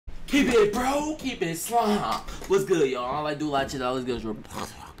Keep it, bro. Keep it slime. What's good, y'all? All I do like shit. Always goes.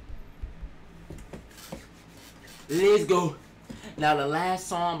 Let's go. Now the last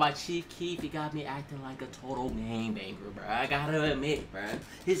song by Chief Keef, he got me acting like a total gangbanger, bro. I gotta admit, bro.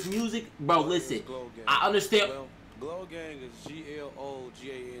 His music, bro. Listen, I understand. Glow Gang is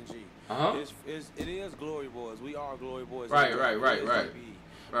G-L-O-G-A-N-G. It is Glory Boys. We are Glory Boys. Right.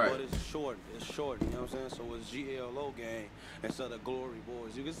 But it's short. You know what I'm saying? So it's G-L-O Gang instead of Glory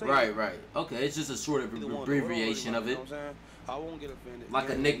Boys. You can say right. Okay, it's just a sort of abbreviation of it. You know what I'm saying? I won't get offended. Like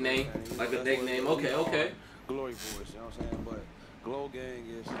a nickname. Like a nickname. Okay. Glory Boys. You know what I'm saying? But Glow Gang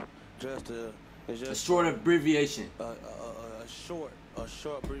is just a short abbreviation. A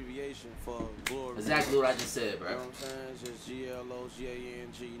short abbreviation for Glory. Exactly what I just said, bro. You know what I'm saying? It's just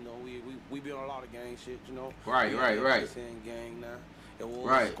G-L-O-G-A-N-G. You know, we be on a lot of gang shit, you know. Right. Saying gang now. It was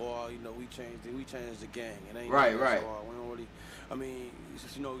right. Squad, you know, we changed the gang. It ain't right. Squad. We don't really, I mean,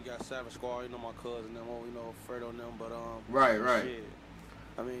 you know, we got Savage Squad, you know, my cousin, them, you know, Fredo and them, but right. Shit.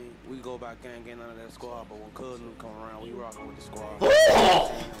 I mean, we go back gang, none of that squad, but when cousin come around, we rockin' with the squad. What?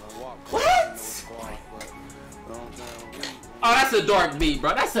 Oh, that's a dark beat,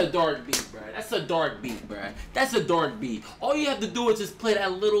 bro. That's a dark beat. All you have to do is just play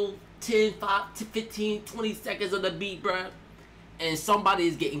that little 10, 5, 15, 20 seconds of the beat, bro. And somebody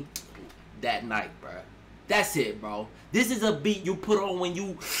is getting that night, bro. That's it, bro. This is a beat you put on when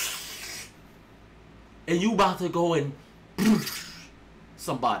you... And you about to go and...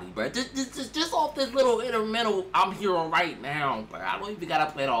 Somebody, bro. Just off this little instrumental I'm hearing right now, bro. I don't even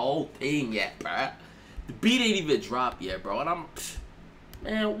gotta play the whole thing yet, bro. The beat ain't even dropped yet, bro. And I'm...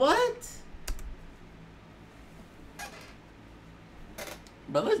 Man, what?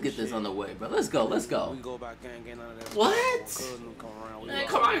 Bro, let's get this on the way, bro. Let's go. We go back gang, none of that. What? Man,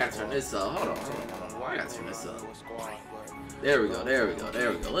 come on. I gotta turn this up. Hold on. I gotta turn this up. There we go.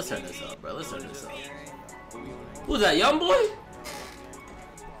 Let's turn this up, bro. Who's that, young boy?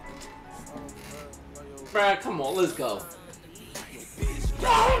 Bro, come on, let's go.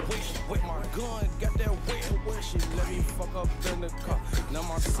 With my gun, got that wet. She let me fuck up in the car. Now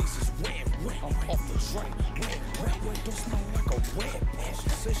my seats is wet. I'm off the train. Wet, don't smell like a wet. She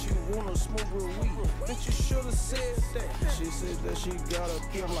said she wanna smoke real weed. Bitch, you should've said that. She said that she got a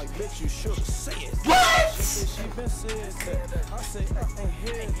pee. I'm like, bitch, you should've said that. What? She said she been said that. I said I ain't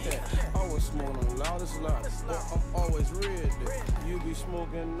heard that. I was smoking loudest loud, but I'm always red. You be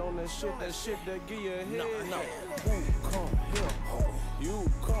smoking on that shit that give you a head. No. Who come here? You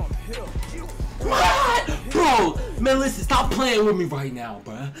come here. What? Bro, man, listen, stop playing with me right now,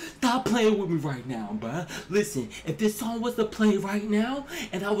 bruh. Listen, if this song was to play right now,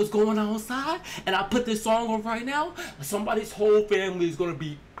 and I was going outside, and I put this song on right now, somebody's whole family is gonna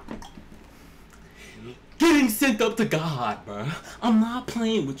be getting sent up to God, bruh. I'm not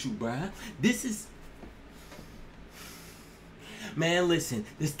playing with you, bruh. This is... Man, listen,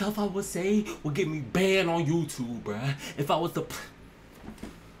 the stuff I would say would get me banned on YouTube, bruh. If I was to...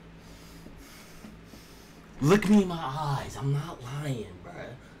 Look me in my eyes. I'm not lying,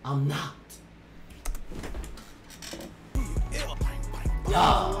 bruh. I'm not.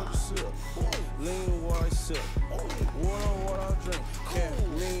 Yeah. Lean what I sip. What I drink.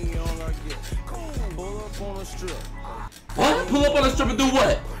 Can't lean on I get. Pull up on the strip. What? Pull up on the strip and do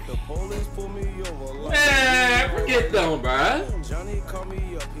what? The police pull me over like... Man, forget them, bruh. Johnny called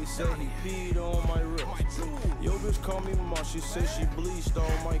me up. He said he peed on my ribs. Yo bitch called me mom. She said she bleached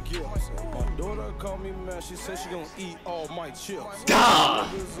all my gifts. My daughter called me man. She said she gonna eat all my chips. God.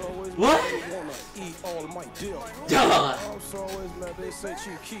 What? Wanna eat all my dips. God. I'm so always mad. They say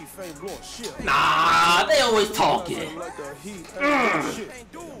Chief Keef ain't blowing shit. Nah, they always talking. Like the heat shit.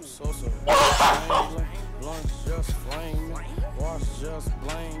 Sosa. Lunch just flame. Watch just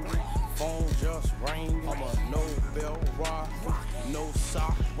blame. Phone just ring. I'm a no-bell rock. No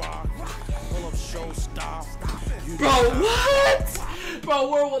sock rock. Pull up show stop. Bro, what? Bro,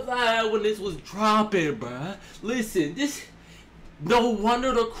 where was I at when this was dropping, bruh? Listen, this... No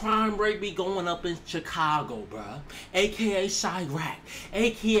wonder the crime rate be going up in Chicago, bruh. AKA Chirac.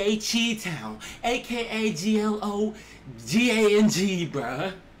 AKA Chi-Town. AKA GLOGANG,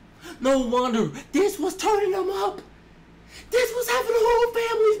 bruh. No wonder this was turning them up. This was having the whole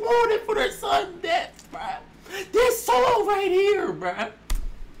family's mourning for their son's death, bruh. This song right here, bruh.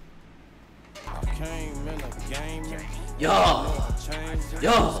 I came in the game. Yo.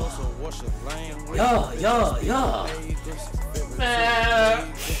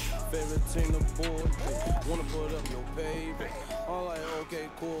 Man. Favorite team the board. Wanna put up your baby. I'm like, okay,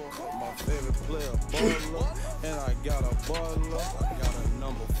 cool. My favorite player, Butler. And I got a Butler. I got a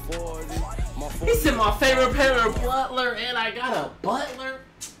number 40. He said my favorite player, Butler, and I got a Butler.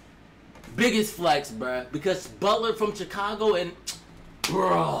 biggest flex, bruh. Because Butler from Chicago and,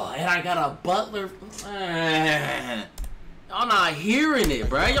 bro, and I got a Butler. Y'all not hearing it,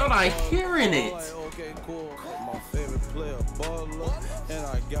 bruh. Y'all not hearing it. Okay, cool. My favorite player, Butler, and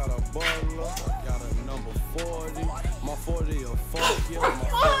I got a Butler. I got a number 40. My 40 a fuck, yo. My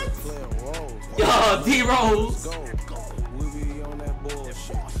favorite player, Rose. Yo, D Rose. We be on that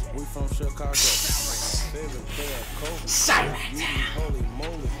bullshit. We from Chicago. My favorite player, Kobe. Silent. Holy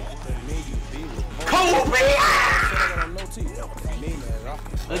moly, that mean you be with Kobe.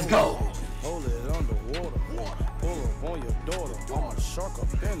 Let's go. Hold it underwater. Pull up on your daughter. I'm a shark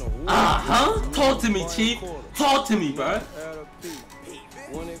up in the water. Talk to me, Chief. Talk to me, bruh.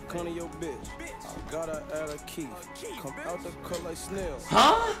 When it come to your bitch, I gotta add a Keef. Come out the cut like snails.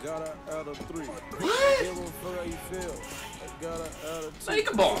 Huh? Gotta add a 3. What? Give them feel how you feel. I gotta add a 2.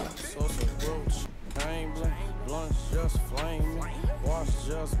 Make a ball. Sosa, roach, Chamberlain, blunts just flaming, watch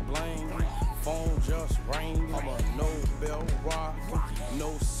just blaming, phone just ringing. I'm a Nobel rockin',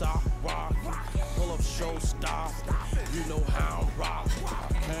 no sock rockin', pull up show stop. You know how I'm rockin'. I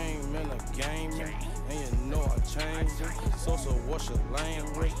came in the game and you know I changed it. Sosa, what's your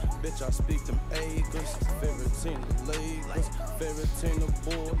language? Bitch, I speak them acres. Favorite team the Lakers, favorite team the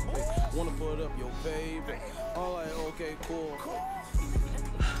Bulls. Wanna put up your baby? I'm like, okay, cool.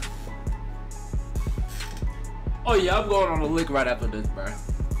 Oh yeah, I'm going on a lick right after this, bro.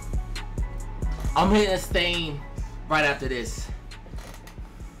 I'm hitting a stain right after this.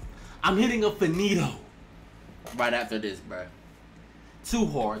 I'm hitting a finito right after this, bro. Too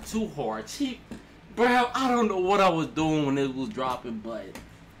hard. Cheap, bro. I don't know what I was doing when it was dropping, but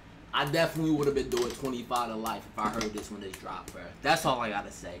I definitely would have been doing 25 to life if I heard this when it dropped, bro. That's all I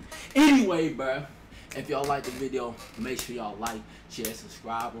gotta say. Anyway, bro, if y'all like the video, make sure y'all like, share,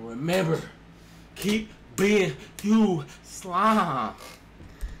 subscribe, and remember, keep being you slime.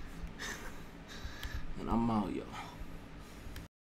 And I'm out, yo.